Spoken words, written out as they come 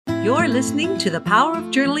You're listening to the Power of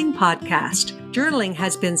Journaling podcast. Journaling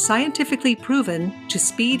has been scientifically proven to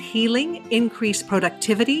speed healing, increase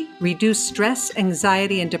productivity, reduce stress,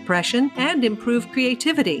 anxiety, and depression, and improve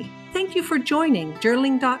creativity. Thank you for joining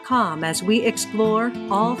journaling.com as we explore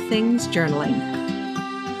all things journaling.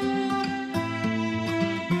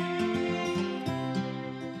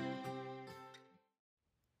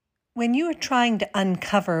 When you are trying to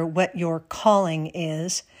uncover what your calling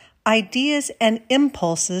is, ideas and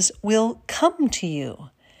impulses will come to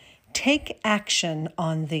you. Take action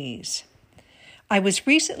on these. I was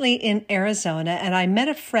recently in Arizona and I met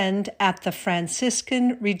a friend at the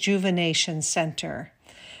Franciscan Rejuvenation Center.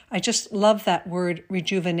 I just love that word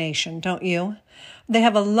rejuvenation, don't you? They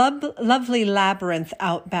have a lovely labyrinth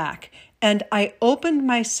out back, and I opened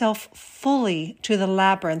myself fully to the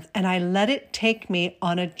labyrinth and I let it take me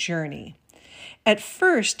on a journey. At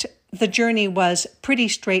first, the journey was pretty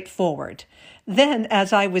straightforward. Then,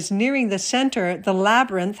 as I was nearing the center, the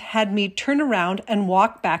labyrinth had me turn around and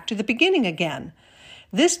walk back to the beginning again.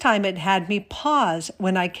 This time it had me pause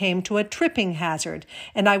when I came to a tripping hazard,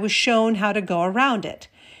 and I was shown how to go around it.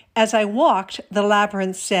 As I walked, the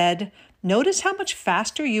labyrinth said, "Notice how much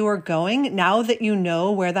faster you are going now that you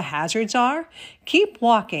know where the hazards are? Keep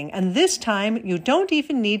walking, and this time you don't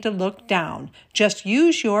even need to look down. Just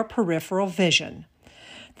use your peripheral vision."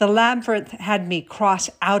 The labyrinth had me cross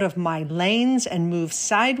out of my lanes and move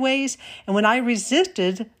sideways, and when I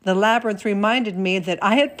resisted, the labyrinth reminded me that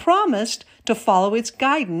I had promised to follow its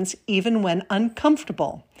guidance even when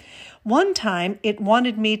uncomfortable. One time, it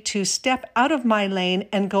wanted me to step out of my lane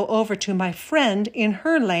and go over to my friend in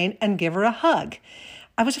her lane and give her a hug.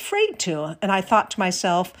 I was afraid to, and I thought to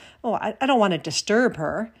myself, I don't want to disturb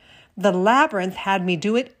her. The labyrinth had me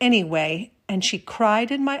do it anyway, and she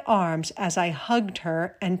cried in my arms as I hugged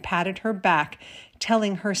her and patted her back,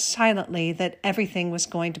 telling her silently that everything was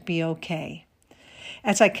going to be okay.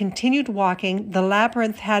 As I continued walking, the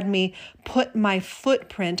labyrinth had me put my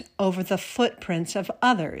footprint over the footprints of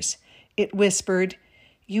others. It whispered,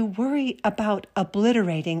 "You worry about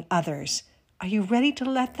obliterating others. Are you ready to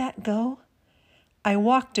let that go?" I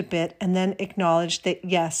walked a bit and then acknowledged that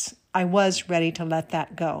yes, I was ready to let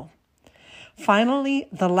that go. Finally,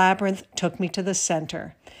 the labyrinth took me to the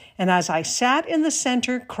center, and as I sat in the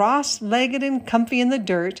center, cross-legged and comfy in the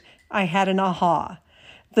dirt, I had an aha.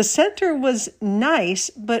 The center was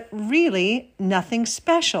nice, but really nothing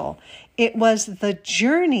special. It was the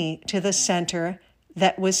journey to the center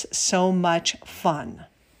that was so much fun.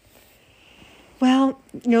 Well,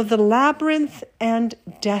 the labyrinth and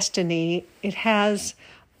destiny, it has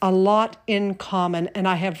a lot in common, and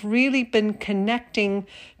I have really been connecting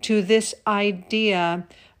to this idea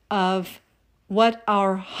of what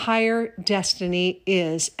our higher destiny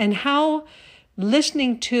is and how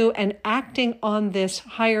listening to and acting on this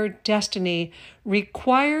higher destiny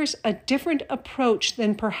requires a different approach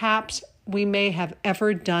than perhaps we may have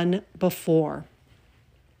ever done before.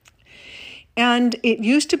 And it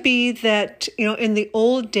used to be that, in the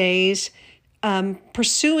old days,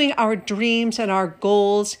 pursuing our dreams and our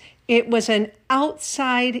goals, it was an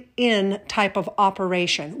outside-in type of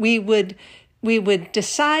operation. We would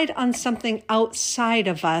decide on something outside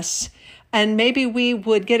of us, and maybe we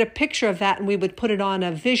would get a picture of that and we would put it on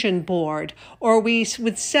a vision board, or we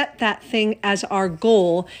would set that thing as our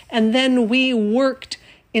goal, and then we worked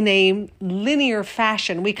in a linear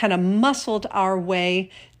fashion. We kind of muscled our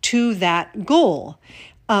way to that goal.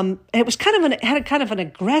 It was had kind of an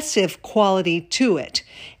aggressive quality to it.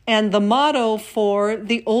 And the motto for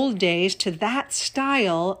the old days to that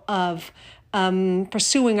style of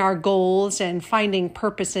pursuing our goals and finding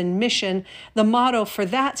purpose and mission, the motto for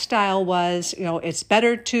that style was, it's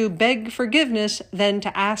better to beg forgiveness than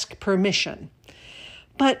to ask permission.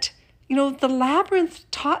 But the labyrinth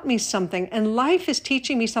taught me something, and life is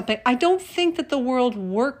teaching me something. I don't think that the world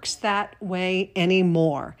works that way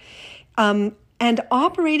anymore. And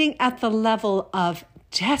operating at the level of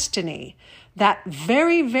destiny, that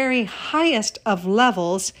very, very highest of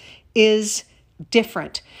levels, is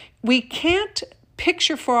different. We can't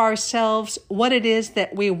picture for ourselves what it is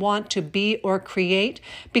that we want to be or create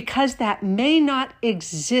because that may not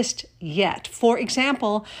exist yet. For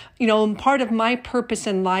example, part of my purpose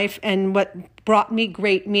in life and what brought me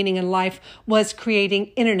great meaning in life was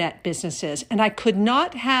creating internet businesses. And I could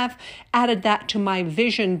not have added that to my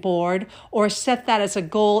vision board or set that as a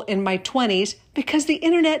goal in my 20s because the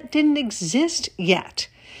internet didn't exist yet.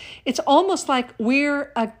 It's almost like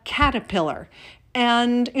we're a caterpillar.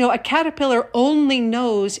 And, a caterpillar only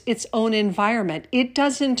knows its own environment. It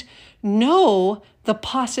doesn't know the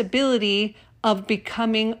possibility of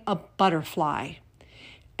becoming a butterfly.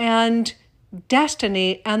 And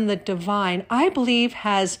destiny and the divine, I believe,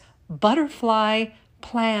 has butterfly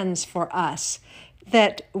plans for us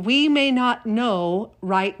that we may not know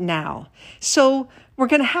right now. So we're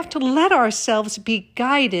going to have to let ourselves be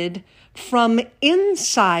guided from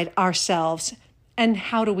inside ourselves. And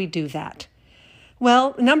how do we do that?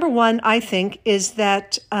 Well, number one, I think, is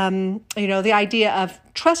that, the idea of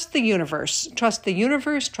trust the universe,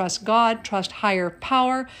 trust God, trust higher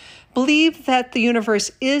power, believe that the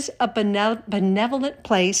universe is a benevolent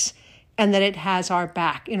place and that it has our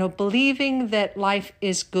back. Believing that life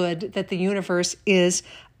is good, that the universe is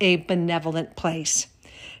a benevolent place.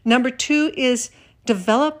 Number two is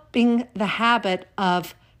developing the habit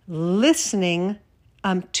of listening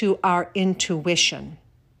to our intuition.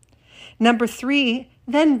 Number three,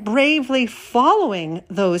 then bravely following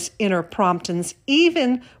those inner promptings,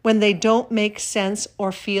 even when they don't make sense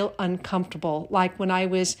or feel uncomfortable. Like when I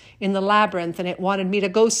was in the labyrinth and it wanted me to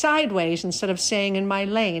go sideways instead of staying in my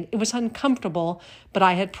lane. It was uncomfortable, but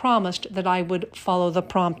I had promised that I would follow the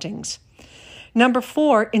promptings. Number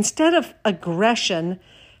four, instead of aggression,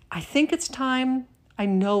 I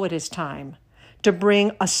know it is time to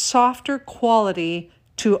bring a softer quality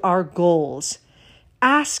to our goals.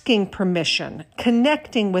 Asking permission,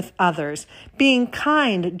 connecting with others, being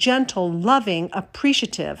kind, gentle, loving,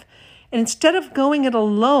 appreciative. And instead of going it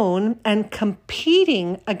alone and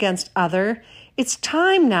competing against others, it's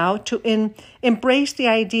time now to embrace the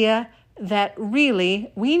idea that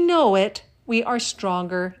really, we know it, we are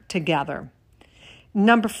stronger together.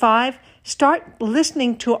 Number five, start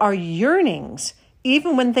listening to our yearnings,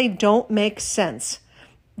 even when they don't make sense.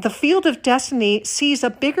 The field of destiny sees a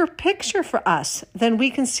bigger picture for us than we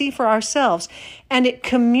can see for ourselves, and it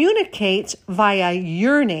communicates via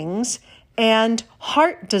yearnings and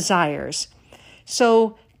heart desires.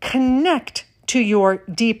 So connect to your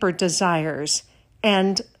deeper desires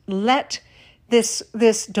and let this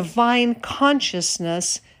divine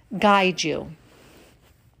consciousness guide you.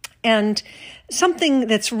 And something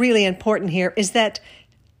that's really important here is that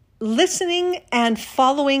listening and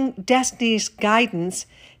following destiny's guidance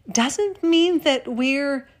doesn't mean that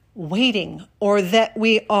we're waiting or that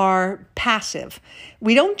we are passive.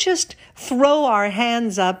 We don't just throw our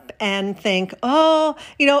hands up and think,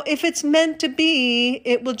 if it's meant to be,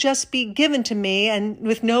 it will just be given to me and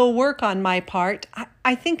with no work on my part.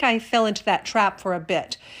 I think I fell into that trap for a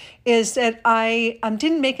bit, is that I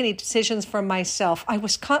didn't make any decisions for myself. I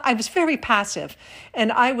was very passive,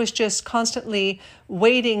 and I was just constantly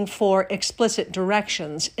waiting for explicit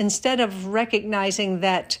directions instead of recognizing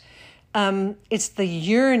that it's the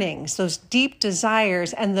yearnings, those deep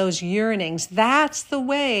desires and those yearnings. That's the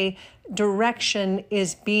way direction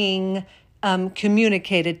is being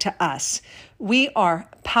communicated to us. We are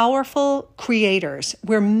powerful creators.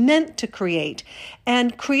 We're meant to create,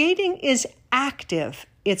 and creating is active.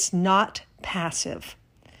 It's not passive.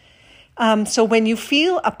 So when you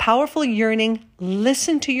feel a powerful yearning,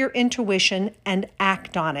 listen to your intuition and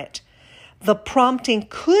act on it. The prompting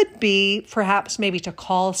could be perhaps maybe to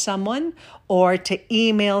call someone or to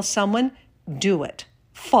email someone. Do it.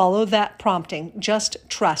 Follow that prompting. Just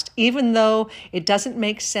trust. Even though it doesn't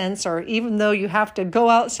make sense, or even though you have to go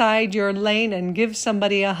outside your lane and give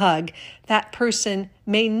somebody a hug, that person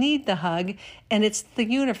may need the hug, and it's the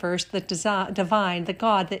universe, the divine, the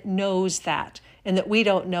God that knows that, and that we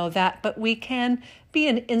don't know that, but we can be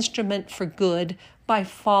an instrument for good by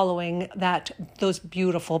following those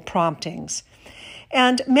beautiful promptings.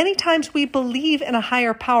 And many times we believe in a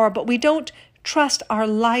higher power, but we don't trust our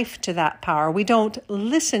life to that power. We don't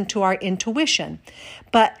listen to our intuition.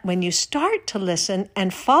 But when you start to listen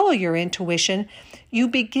and follow your intuition, you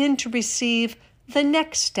begin to receive the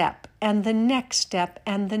next step and the next step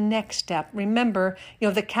and the next step. Remember,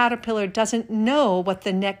 the caterpillar doesn't know what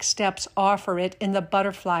the next steps are for it in the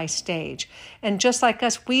butterfly stage. And just like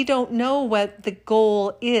us, we don't know what the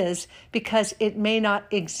goal is because it may not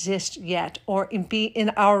exist yet or be in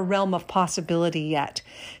our realm of possibility yet.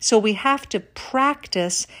 So we have to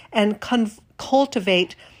practice and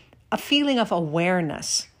cultivate a feeling of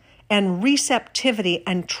awareness and receptivity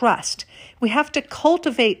and trust. We have to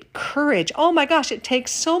cultivate courage. Oh my gosh, it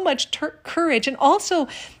takes so much courage and also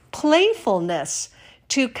playfulness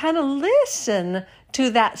to kind of listen to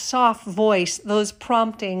that soft voice, those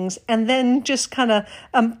promptings, and then just kind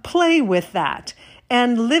of play with that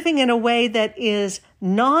and living in a way that is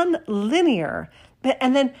non-linear,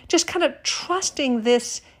 and then just kind of trusting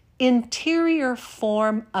this interior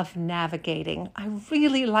form of navigating. I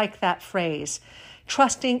really like that phrase.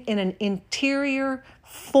 Trusting in an interior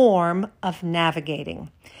form of navigating.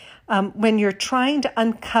 When you're trying to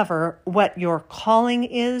uncover what your calling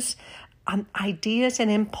is, ideas and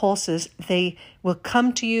impulses, they will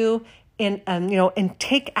come to you and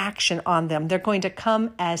take action on them. They're going to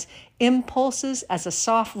come as impulses, as a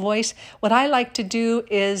soft voice. What I like to do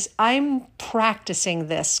is I'm practicing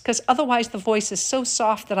this because otherwise the voice is so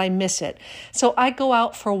soft that I miss it. So I go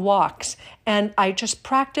out for walks and I just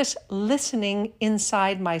practice listening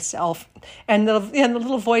inside myself. And the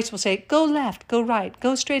little voice will say, go left, go right,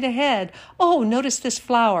 go straight ahead. Oh, notice this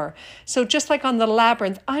flower. So just like on the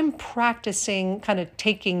labyrinth, I'm practicing kind of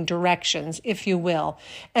taking directions, if you will.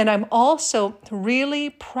 And I'm also really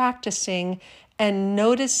practicing and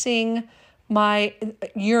noticing my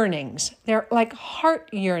yearnings. They're like heart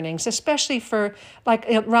yearnings, especially for like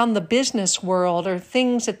around the business world or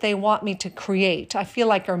things that they want me to create. I feel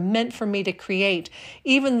like are meant for me to create,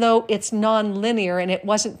 even though it's non-linear and it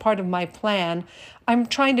wasn't part of my plan. I'm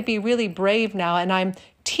trying to be really brave now, and I'm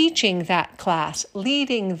teaching that class,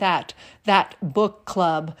 leading that book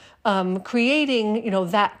club, creating,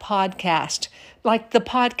 that podcast, like the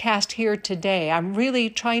podcast here today. I'm really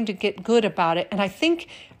trying to get good about it. And I think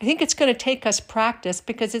it's going to take us practice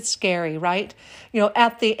because it's scary, right?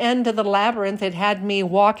 At the end of the labyrinth, it had me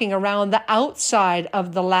walking around the outside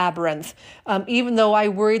of the labyrinth, even though I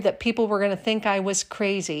worried that people were going to think I was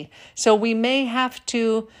crazy. So we may have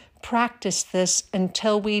to practice this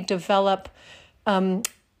until we develop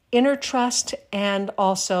inner trust and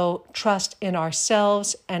also trust in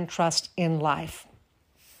ourselves and trust in life.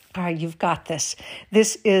 All right, you've got this.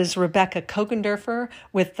 This is Rebecca Koggendorfer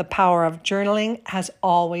with The Power of Journaling, as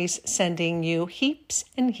always, sending you heaps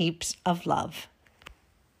and heaps of love.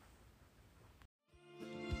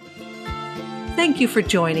 Thank you for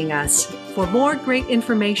joining us. For more great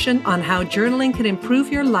information on how journaling can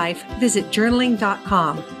improve your life, visit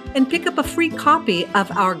journaling.com and pick up a free copy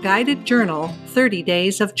of our guided journal, 30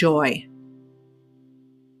 Days of Joy.